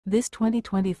This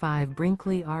 2025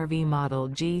 Brinkley RV Model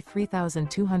G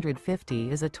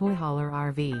 3250 is a toy hauler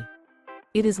RV.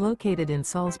 It is located in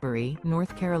Salisbury,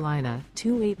 North Carolina,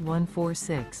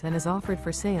 28146 and is offered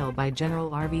for sale by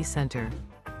General RV Center.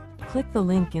 Click the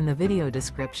link in the video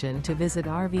description to visit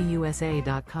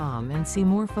RVUSA.com and see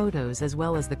more photos as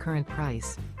well as the current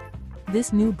price.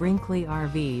 This new Brinkley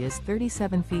RV is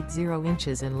 37 feet 0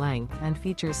 inches in length and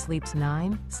features sleeps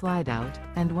 9, slide-out,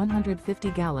 and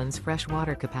 150 gallons fresh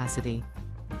water capacity.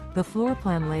 The floor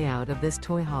plan layout of this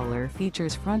toy hauler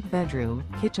features front bedroom,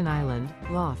 kitchen island,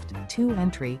 loft, 2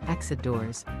 entry/exit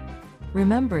doors.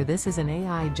 Remember, this is an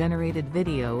AI-generated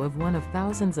video of one of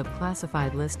thousands of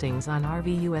classified listings on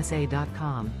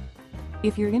RVUSA.com.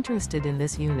 If you're interested in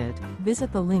this unit,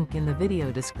 visit the link in the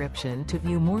video description to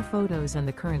view more photos and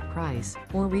the current price,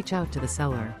 or reach out to the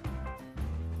seller.